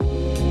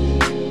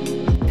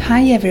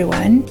Hi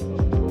everyone,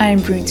 I'm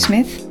Brune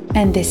Smith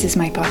and this is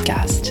my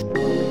podcast.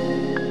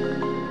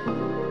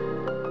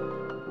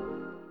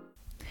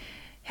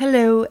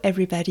 Hello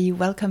everybody,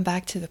 welcome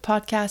back to the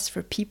podcast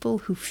for people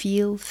who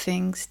feel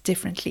things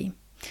differently.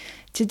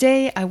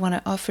 Today I want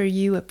to offer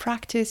you a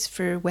practice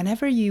for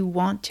whenever you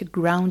want to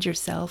ground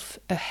yourself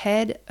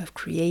ahead of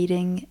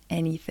creating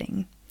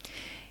anything.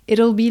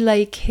 It'll be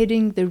like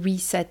hitting the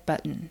reset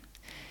button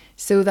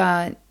so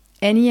that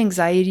any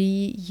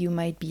anxiety you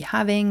might be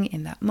having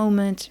in that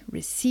moment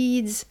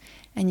recedes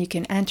and you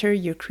can enter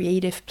your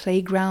creative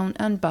playground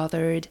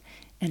unbothered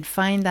and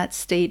find that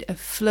state of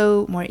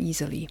flow more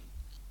easily.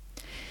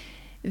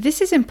 This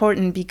is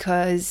important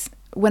because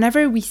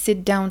whenever we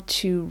sit down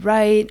to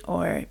write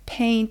or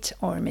paint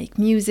or make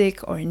music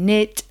or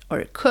knit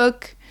or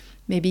cook,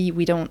 maybe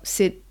we don't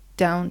sit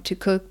down to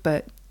cook,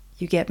 but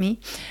you get me,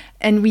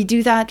 and we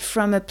do that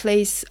from a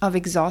place of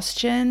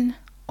exhaustion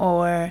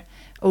or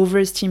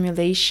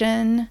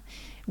overstimulation,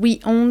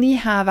 we only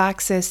have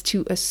access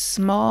to a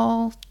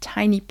small,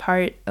 tiny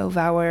part of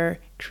our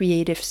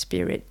creative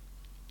spirit.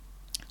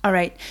 All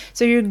right,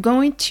 so you're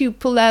going to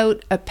pull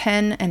out a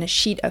pen and a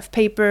sheet of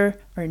paper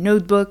or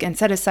notebook and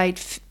set aside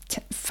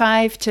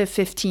 5 to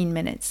 15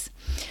 minutes.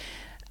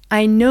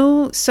 I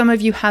know some of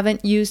you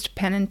haven't used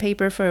pen and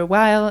paper for a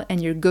while and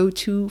your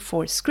go-to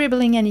for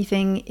scribbling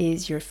anything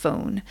is your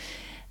phone.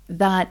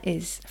 That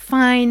is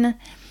fine.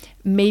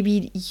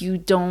 Maybe you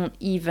don't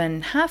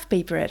even have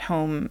paper at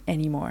home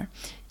anymore.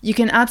 You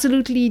can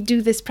absolutely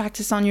do this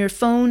practice on your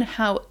phone.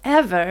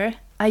 However,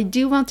 I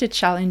do want to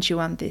challenge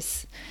you on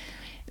this.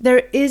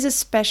 There is a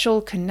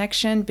special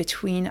connection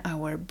between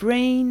our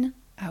brain,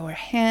 our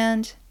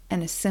hand,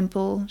 and a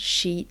simple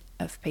sheet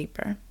of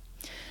paper.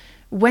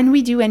 When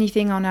we do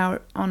anything on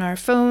our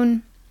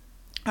phone,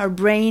 our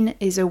brain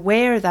is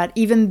aware that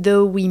even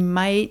though we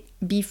might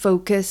be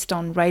focused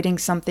on writing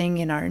something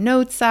in our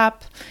notes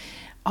app,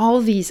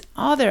 all these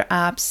other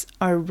apps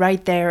are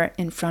right there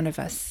in front of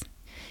us.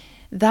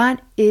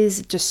 That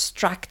is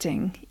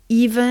distracting,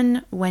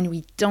 even when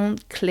we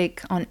don't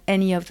click on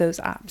any of those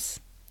apps.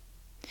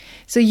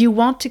 So you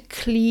want to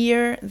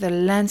clear the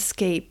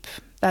landscape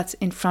that's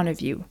in front of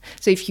you.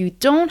 So if you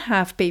don't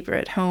have paper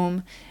at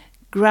home,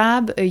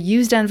 grab a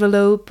used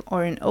envelope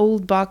or an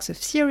old box of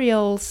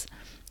cereals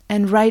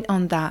and write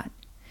on that.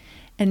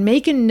 And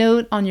make a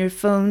note on your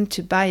phone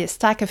to buy a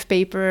stack of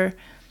paper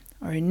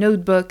or a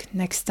notebook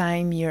next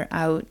time you're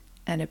out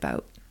and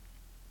about.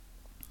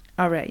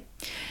 All right,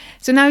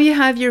 so now you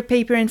have your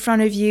paper in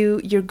front of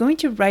you. You're going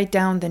to write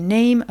down the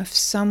name of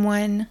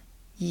someone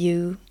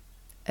you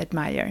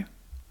admire.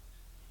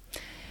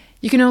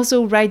 You can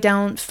also write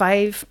down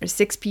 5 or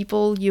 6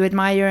 people you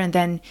admire, and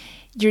then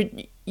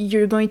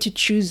you're going to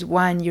choose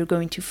one you're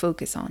going to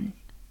focus on.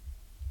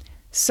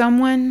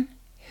 Someone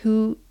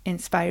who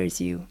inspires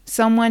you,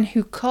 someone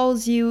who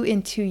calls you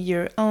into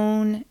your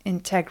own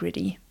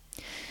integrity.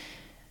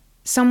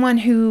 Someone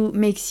who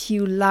makes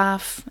you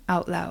laugh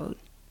out loud.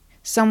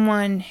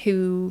 Someone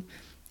who,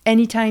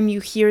 anytime you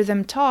hear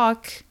them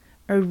talk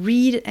or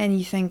read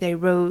anything they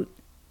wrote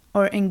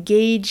or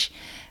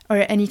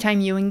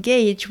anytime you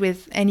engage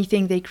with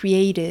anything they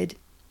created,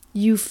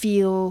 you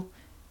feel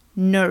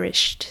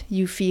nourished,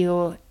 you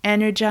feel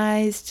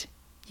energized,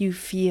 you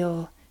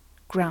feel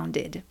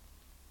grounded.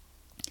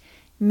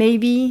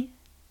 Maybe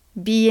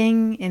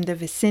being in the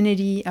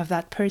vicinity of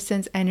that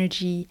person's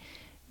energy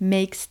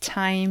makes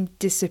time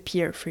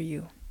disappear for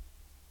you.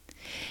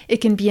 It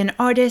can be an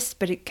artist,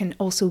 but it can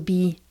also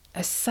be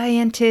a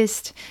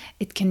scientist.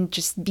 It can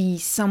just be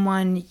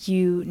someone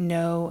you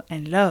know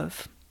and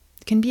love.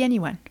 It can be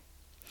anyone.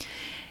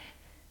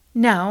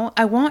 Now,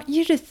 I want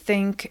you to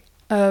think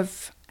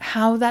of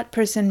how that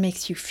person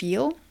makes you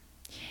feel,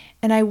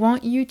 and I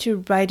want you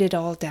to write it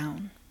all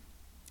down.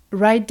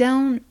 Write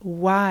down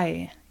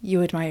why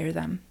you admire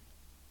them.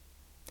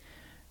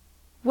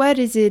 What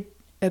is it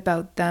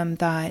about them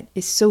that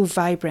is so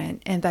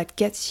vibrant and that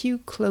gets you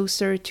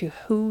closer to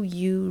who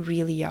you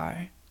really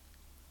are?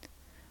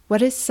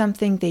 What is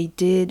something they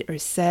did or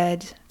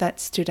said that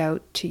stood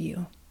out to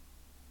you?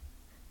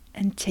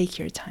 And take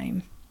your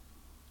time.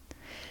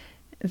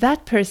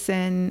 That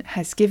person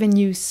has given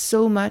you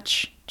so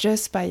much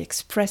just by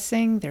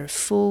expressing their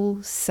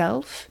full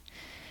self.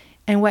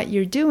 And what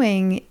you're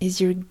doing is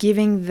you're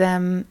giving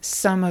them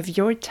some of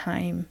your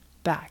time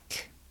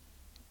back.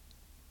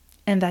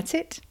 And that's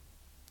it.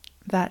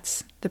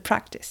 That's the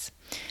practice.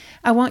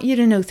 I want you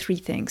to know 3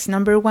 things.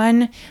 Number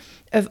 1,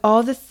 of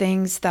all the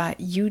things that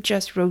you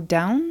just wrote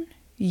down,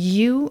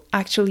 you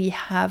actually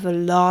have a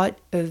lot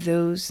of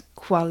those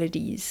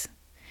qualities,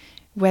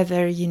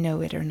 whether you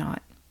know it or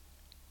not.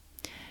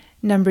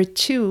 Number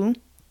 2,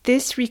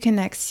 this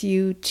reconnects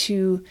you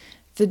to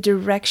the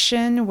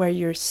direction where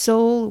your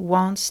soul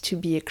wants to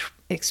be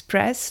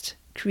expressed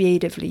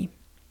creatively.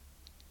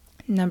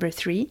 Number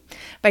 3,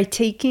 by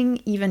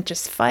taking even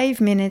just 5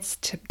 minutes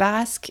to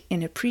bask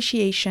in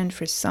appreciation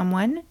for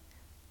someone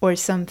or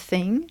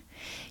something,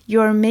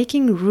 you are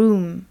making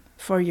room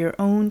for your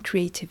own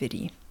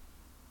creativity.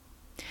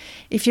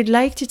 If you'd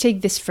like to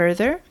take this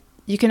further,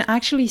 you can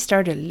actually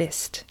start a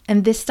list.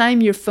 And this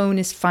time your phone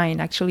is fine.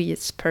 Actually,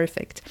 it's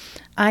perfect.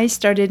 I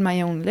started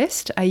my own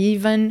list. I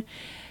even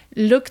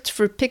looked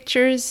for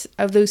pictures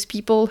of those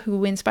people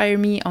who inspire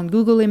me on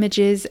Google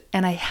Images,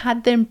 and I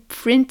had them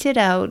printed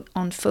out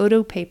on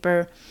photo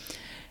paper.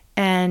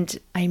 And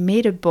I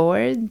made a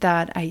board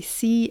that I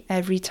see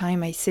every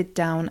time I sit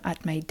down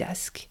at my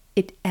desk.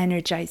 It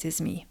energizes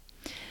me.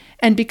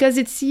 And because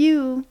it's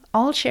you,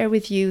 I'll share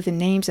with you the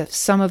names of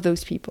some of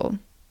those people.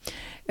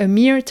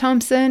 Amir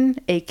Thompson,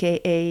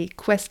 aka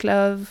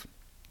Questlove,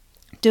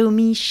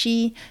 Domi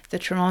Shi, the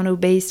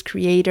Toronto-based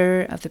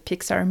creator of the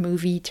Pixar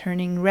movie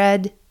Turning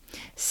Red,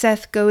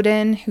 Seth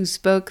Godin, whose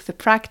book The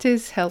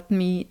Practice helped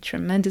me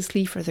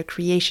tremendously for the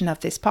creation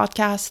of this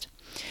podcast.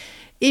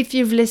 If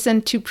you've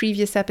listened to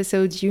previous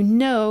episodes, you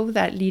know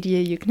that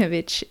Lidia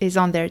Yuknavitch is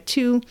on there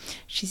too.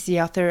 She's the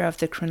author of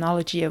The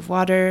Chronology of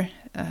Water,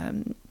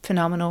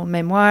 phenomenal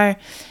memoir.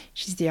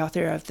 She's the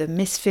author of The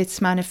Misfits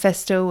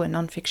Manifesto, a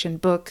nonfiction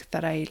book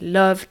that I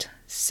loved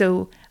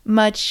so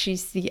much.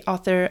 She's the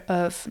author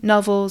of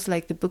novels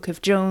like The Book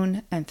of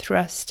Joan and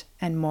Thrust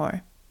and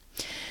more.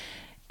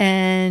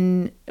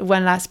 And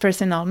one last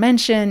person I'll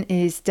mention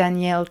is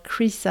Danielle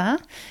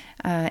Crisa,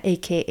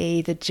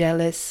 aka The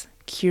Jealous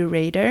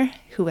Curator,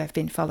 who I've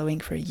been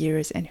following for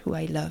years and who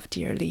I love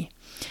dearly,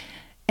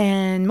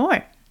 and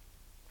more.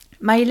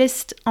 My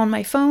list on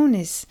my phone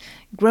is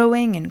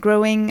growing and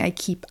growing. I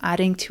keep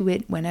adding to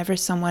it whenever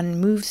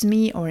someone moves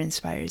me or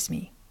inspires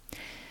me.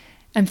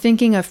 I'm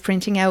thinking of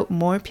printing out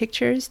more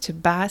pictures to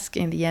bask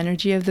in the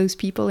energy of those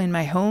people in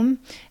my home,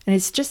 and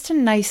it's just a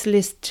nice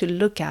list to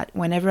look at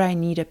whenever I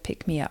need a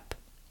pick-me-up.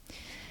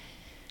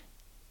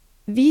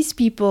 These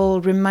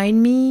people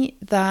remind me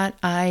that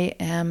I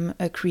am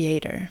a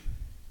creator.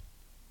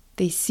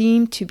 They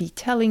seem to be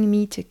telling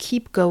me to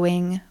keep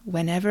going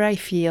whenever I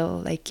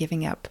feel like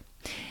giving up.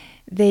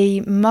 They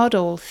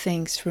model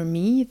things for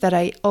me that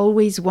I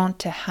always want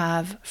to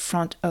have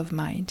front of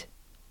mind.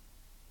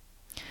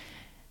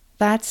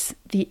 That's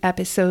the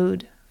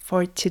episode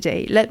for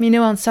today. Let me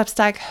know on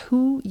Substack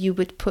who you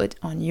would put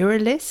on your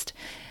list.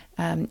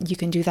 You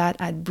can do that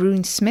at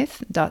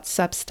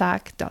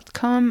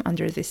brunsmith.substack.com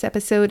under this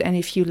episode. And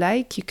if you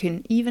like, you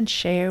can even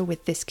share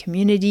with this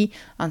community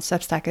on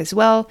Substack as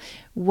well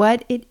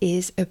what it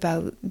is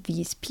about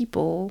these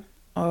people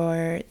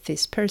or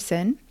this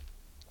person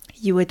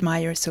you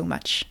admire so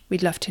much.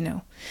 We'd love to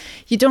know.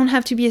 You don't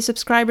have to be a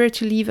subscriber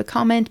to leave a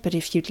comment, but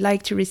if you'd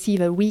like to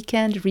receive a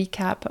weekend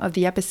recap of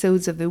the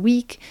episodes of the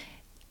week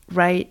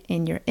right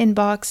in your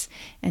inbox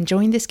and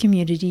join this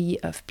community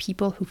of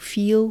people who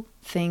feel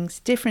things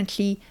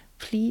differently,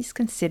 please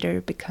consider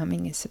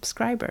becoming a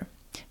subscriber.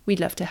 We'd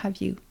love to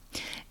have you.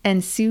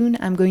 And soon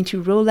I'm going to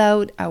roll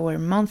out our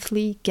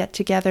monthly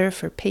get-together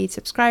for paid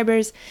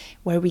subscribers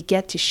where we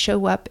get to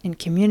show up in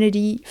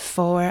community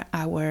for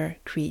our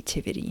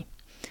creativity.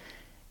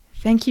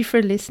 Thank you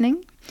for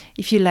listening.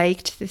 If you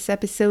liked this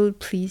episode,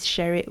 please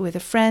share it with a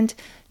friend.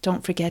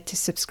 Don't forget to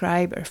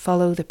subscribe or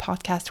follow the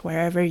podcast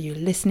wherever you're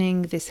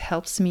listening. This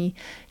helps me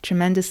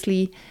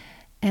tremendously.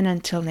 And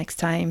until next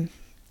time,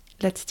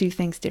 let's do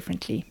things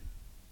differently.